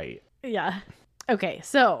almost white. Yeah. Okay,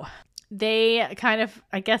 so they kind of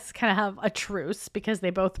have a truce because they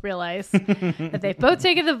both realize that they've both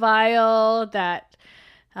taken the vial. That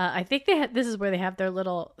I think this is where they have their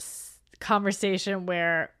little conversation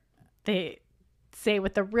where they say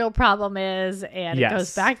what the real problem is, and it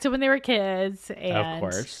goes back to when they were kids. And of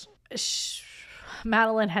course,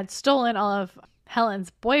 Madeline had stolen all of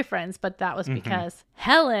Helen's boyfriends, but that was because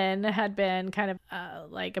Helen had been kind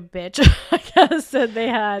of like a bitch, I guess, and they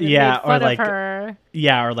had made fun of her.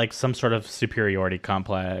 Yeah, or like some sort of superiority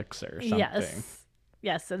complex or something.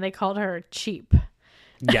 Yes, and they called her cheap.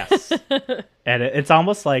 Yes. And it's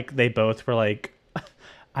almost like they both were like,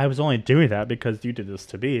 I was only doing that because you did this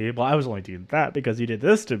to me. Well, I was only doing that because you did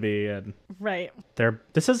this to me. And right.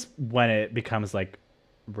 This is when it becomes like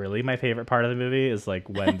really my favorite part of the movie is like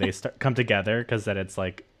when they come together, because then it's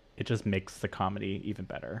like it just makes the comedy even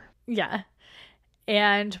better. Yeah.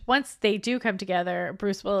 And once they do come together,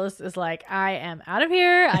 Bruce Willis is like, I am out of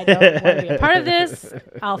here. I don't want to be a part of this.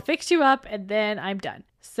 I'll fix you up and then I'm done.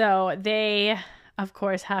 So they, of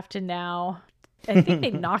course, have to now, I think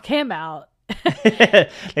they knock him out.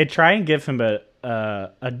 They try and give him a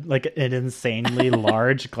like an insanely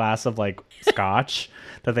large glass of like scotch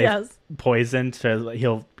that they poisoned so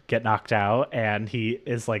he'll get knocked out, and he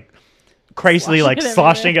is like crazily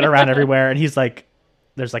sloshing it around everywhere, and he's like,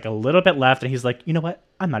 there's like a little bit left, and he's like, you know what,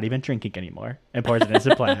 I'm not even drinking anymore, and pours it in his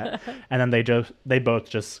plant. And then they both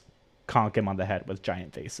just conk him on the head with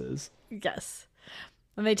giant faces. Yes.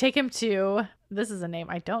 And they take him to, this is a name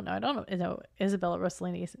I don't know Isabella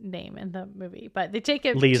Rossellini's name in the movie, but they take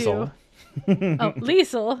him Liesel.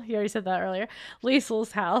 Liesel, you already said that earlier,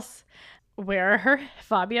 Liesel's house, where her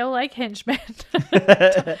Fabio-like henchmen,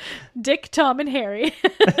 Dick, Tom, and Harry.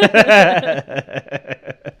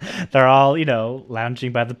 They're all,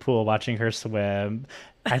 lounging by the pool, watching her swim.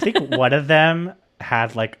 I think one of them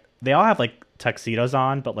had they all have tuxedos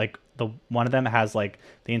on, but one of them has the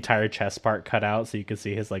entire chest part cut out so you can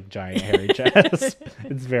see his giant hairy chest.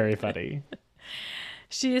 It's very funny.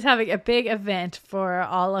 She is having a big event for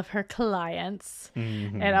all of her clients.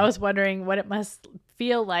 Mm-hmm. And I was wondering what it must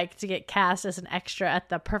feel like to get cast as an extra at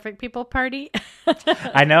the Perfect People party.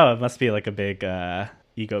 I know, it must be a big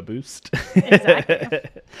ego boost. Exactly.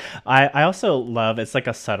 I also love, it's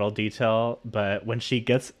a subtle detail, but when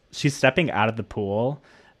she's stepping out of the pool,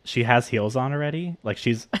 she has heels on already.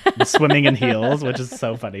 She's swimming in heels, which is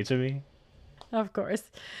so funny to me. Of course.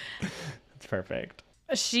 It's perfect.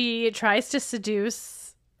 She tries to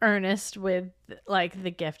seduce Ernest with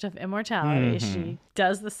the gift of immortality. Mm-hmm. She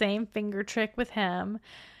does the same finger trick with him,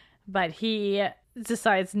 but he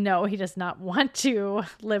decides no, he does not want to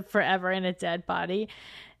live forever in a dead body.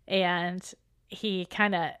 And he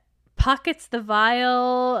kind of pockets the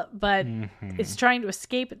vial, but is trying to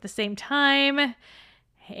escape at the same time.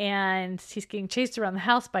 And he's getting chased around the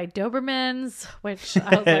house by Dobermans, which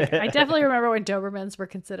I was I definitely remember when Dobermans were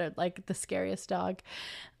considered the scariest dog.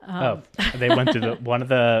 They went through one of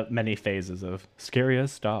the many phases of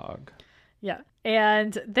scariest dog. Yeah.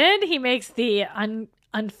 And then he makes the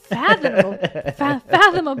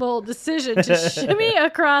unfathomable decision to shimmy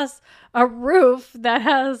across a roof that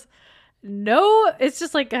has it's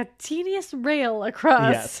just a teeniest rail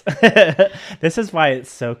across. Yes. This is why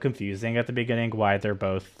it's so confusing at the beginning, why they're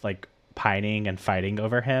both pining and fighting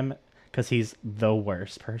over him, because he's the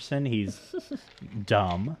worst person. He's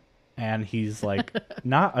dumb, and he's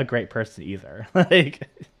not a great person either.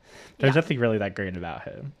 There's nothing really that great about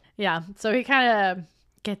him. Yeah, so he kind of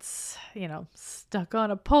gets, stuck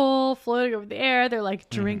on a pole, floating over the air. They're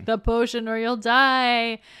drink the potion or you'll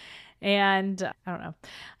die. And I don't know.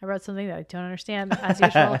 I wrote something that I don't understand as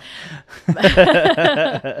usual.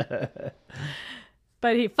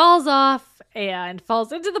 But he falls off and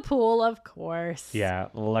falls into the pool, of course. Yeah,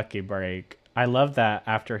 lucky break. I love that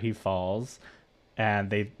after he falls and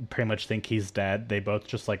they pretty much think he's dead, they both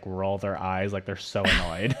just roll their eyes they're so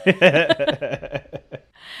annoyed. I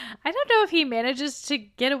don't know if he manages to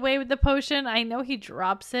get away with the potion. I know he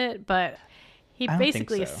drops it, but he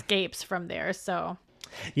basically escapes from there, so...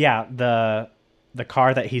 Yeah, the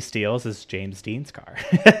car that he steals is James Dean's car.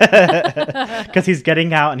 Because he's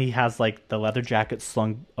getting out and he has the leather jacket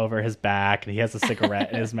slung over his back and he has a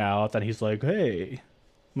cigarette in his mouth and he's like, hey,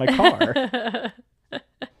 my car.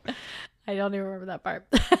 I don't even remember that part.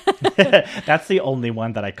 That's the only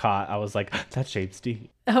one that I caught. I was like, that's James Dean.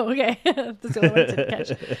 Oh, okay. That's the only one I didn't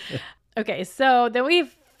catch. Okay, so then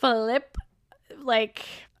we flip I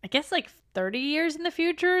guess 30 years in the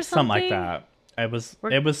future or something. Something like that. It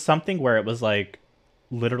was something where it was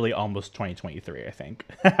literally almost 2023, I think.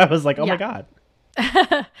 I was like, oh my God.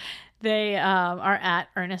 They are at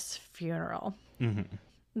Ernest's funeral. Mm-hmm.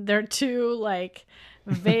 They're two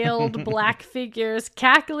veiled black figures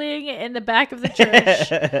cackling in the back of the church,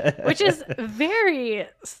 which is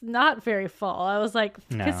not very full. I was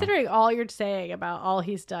considering all you're saying about all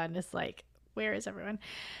he's done is where is everyone?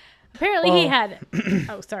 Apparently he had...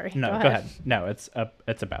 Oh, sorry. No, go ahead. No, it's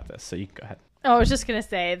about this, so you can go ahead. Oh, I was just going to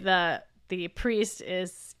say the the priest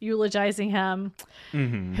is eulogizing him.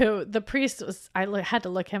 Mm-hmm. Who the priest was, had to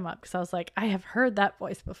look him up because I was like, I have heard that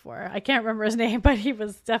voice before. I can't remember his name, but he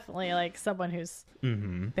was definitely like someone who's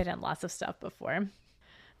been in lots of stuff before,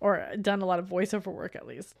 or done a lot of voiceover work at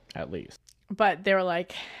least. But they were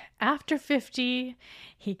like, after 50,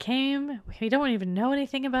 he came. We don't even know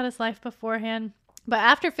anything about his life beforehand. But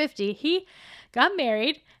after 50, he got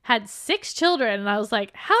married, had 6 children. And I was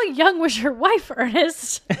like, how young was your wife,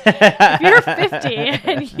 Ernest? If you're 50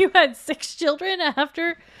 and you had 6 children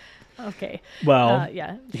after... Okay. Well,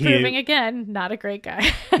 yeah. Proving again, not a great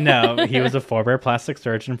guy. No, he was a former plastic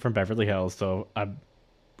surgeon from Beverly Hills. So I'm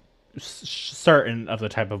certain of the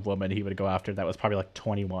type of woman he would go after that was probably like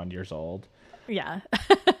 21 years old. Yeah.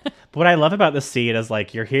 But what I love about this scene is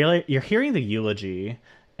like you're hearing the eulogy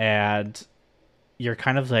and you're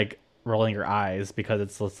kind of like rolling your eyes because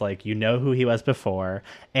it's like you know who he was before,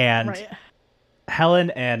 and right.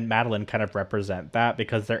 Helen and Madeline kind of represent that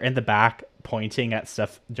because they're in the back pointing at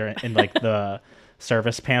stuff in like the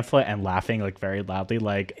service pamphlet and laughing like very loudly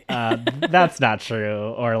like that's not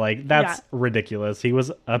true, or like that's ridiculous, he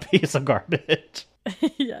was a piece of garbage.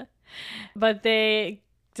 Yeah, but they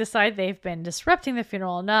decide they've been disrupting the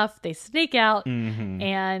funeral enough. They sneak out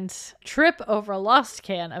and trip over a lost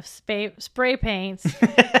can of spray paints.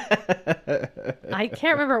 I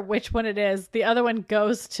can't remember which one it is. The other one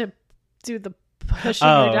goes to do the pushing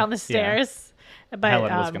her down the stairs. Yeah. But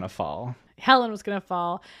Helen was going to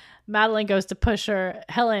fall. Madeline goes to push her.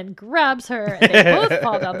 Helen grabs her. And they both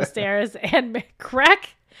fall down the stairs and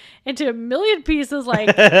crack into a million pieces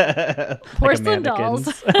like porcelain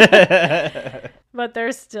dolls. But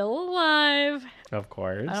they're still alive. Of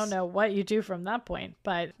course. I don't know what you do from that point,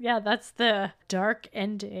 but yeah, that's the dark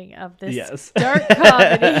ending of this dark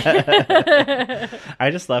comedy. I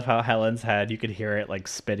just love how Helen's head, you could hear it like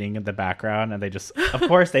spinning in the background, and they just, of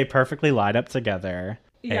course, they perfectly line up together.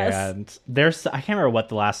 Yes. And there's, I can't remember what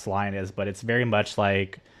the last line is, but it's very much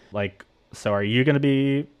like, so are you going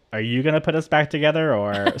to put us back together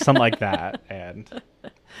or something like that? And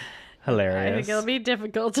hilarious. I think it'll be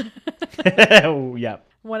difficult. Yep.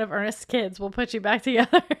 One of Ernest's kids will put you back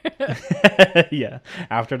together. Yeah.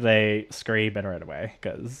 After they scream and run away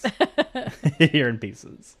because you're in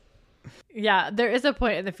pieces. Yeah. There is a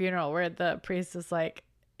point in the funeral where the priest is like,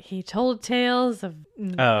 he told tales of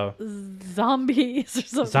zombies or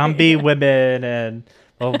something. Zombie women and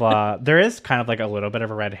blah, blah. There is kind of like a little bit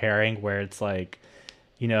of a red herring where it's like,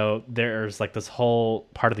 you know, there's like this whole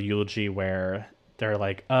part of the eulogy where they're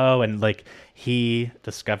like, oh, and like he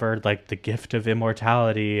discovered like the gift of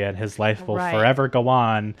immortality and his life will forever go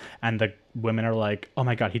on. And the women are like, oh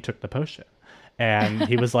my God, he took the potion. And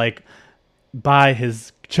he was like, by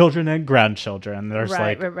his children and grandchildren. And there's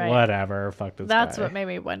whatever, fuck this That's guy. what made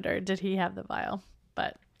me wonder, did he have the vial?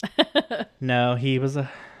 But no, he was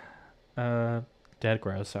a dead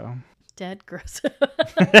Grosso. Dead Grosso.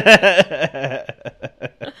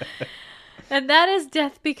 And that is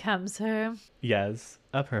Death Becomes Her. Yes,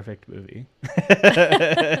 a perfect movie.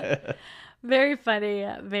 Very funny,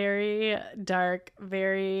 very dark,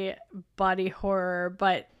 very body horror,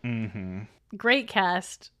 but great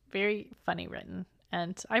cast, very funny written,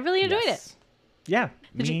 and I really enjoyed it. Yeah,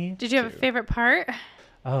 Did you have a favorite part?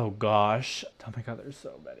 Oh gosh, oh my God, there's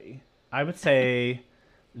so many. I would say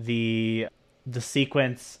the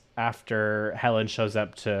sequence after Helen shows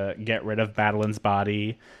up to get rid of Madeline's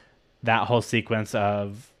body. That whole sequence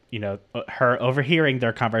of, you know, her overhearing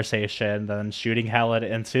their conversation, then shooting Helen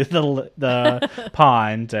into the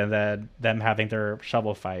pond, and then them having their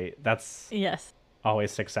shovel fight. That's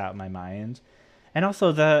always sticks out in my mind. And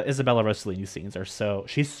also the Isabella Rossellini scenes are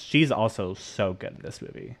she's also so good in this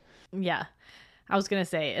movie. Yeah. I was going to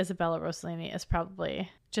say Isabella Rossellini is probably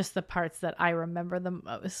just the parts that I remember the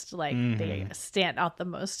most. Like they stand out the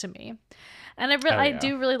most to me. And I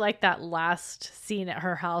do really like that last scene at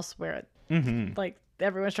her house where like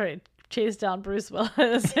everyone's trying to chase down Bruce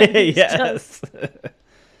Willis. And he's just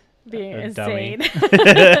being insane.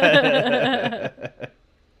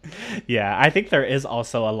 Yeah, I think there is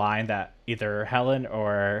also a line that either Helen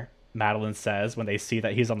or Madeline says when they see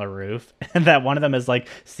that he's on the roof, and that one of them is like,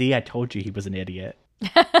 see, I told you he was an idiot.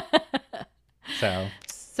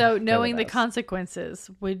 So knowing the consequences,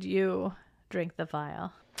 would you drink the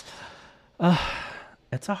vial?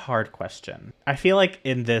 It's a hard question. I feel like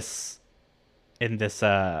in this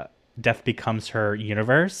Death Becomes Her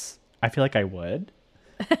universe, I feel like I would.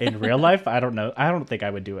 In real life, I don't know. I don't think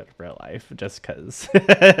I would do it in real life, just because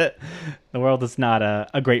the world is not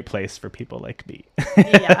a great place for people like me.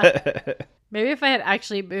 Yeah. Maybe if I had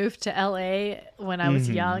actually moved to LA when I was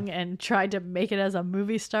young and tried to make it as a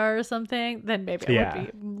movie star or something, then maybe I would Yeah.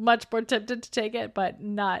 be much more tempted to take it, but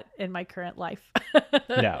not in my current life.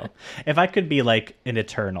 No. If I could be like an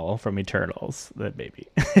Eternal from Eternals, then maybe.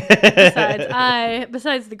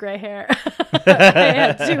 Besides the gray hair, I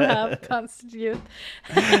had to have constant youth.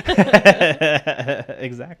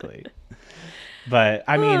 Exactly. But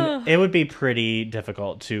I mean, it would be pretty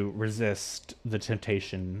difficult to resist the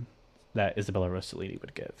temptation that Isabella Rossellini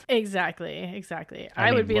would give. Exactly. I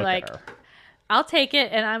mean, would be look at like, her. I'll take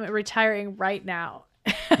it, and I'm retiring right now.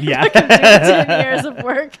 Yeah. 10 years of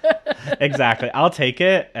work. Exactly. I'll take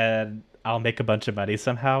it and I'll make a bunch of money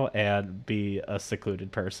somehow and be a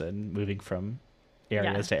secluded person moving from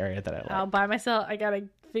areas to area that I like. I'll buy myself. I gotta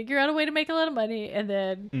figure out a way to make a lot of money, and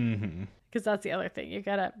then Mm-hmm. because that's the other thing, you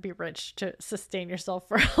gotta be rich to sustain yourself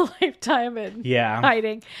for a lifetime and Yeah.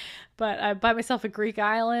 hiding. But I buy myself a Greek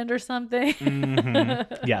island or something.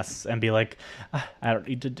 Mm-hmm. Yes. And be like, "Ah, I don't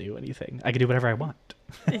need to do anything. I can do whatever I want.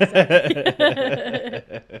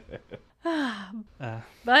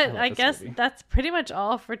 But I this guess movie. that's pretty much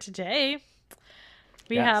all for today.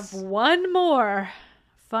 We Yes. have one more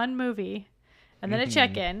fun movie, and then a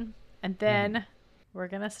check-in, and then we're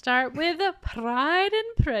gonna start with Pride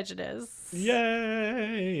and Prejudice.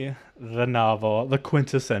 Yay! The novel, the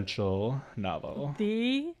quintessential novel.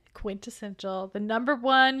 The quintessential, the number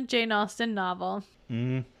one Jane Austen novel,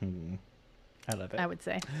 Mm-hmm. I love it. I would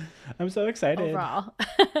say. I'm so excited. Overall.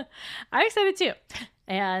 I'm excited too.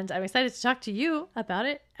 And I'm excited to talk to you about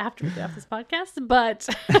it after we get off this podcast, but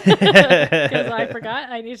because I forgot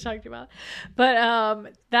I need to talk to you about it.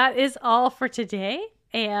 But that is all for today.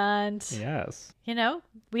 And Yes. you know,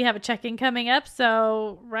 we have a check-in coming up,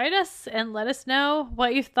 so write us and let us know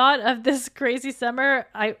what you thought of this crazy summer.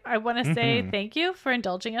 I want to say thank you for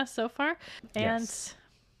indulging us so far. And Yes.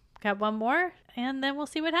 got one more, and then we'll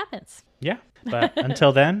see what happens. Yeah. But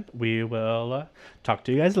until then, we will talk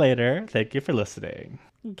to you guys later. Thank you for listening.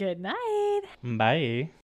 Good night.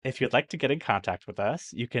 Bye. If you'd like to get in contact with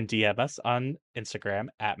us, you can DM us on Instagram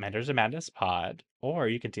at Manners and Madness Pod, or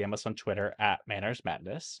you can DM us on Twitter at Manners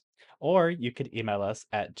Madness, or you could email us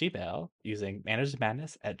at Gmail using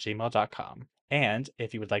mannersmadness@gmail.com. And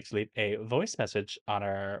if you would like to leave a voice message on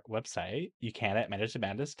our website, you can at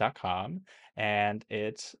mannersandmadness.com, and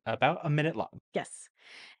it's about a minute long. Yes.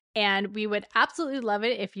 And we would absolutely love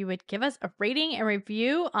it if you would give us a rating and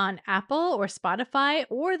review on Apple or Spotify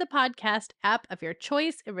or the podcast app of your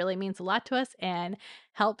choice. It really means a lot to us and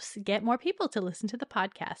helps get more people to listen to the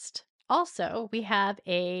podcast. Also, we have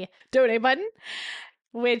a donate button,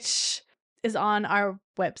 which is on our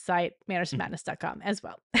website, mannersmadness.com as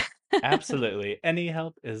well. Absolutely. Any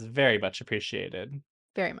help is very much appreciated.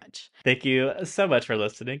 Very much. Thank you so much for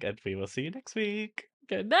listening, and we will see you next week.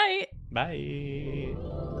 Good night. Bye.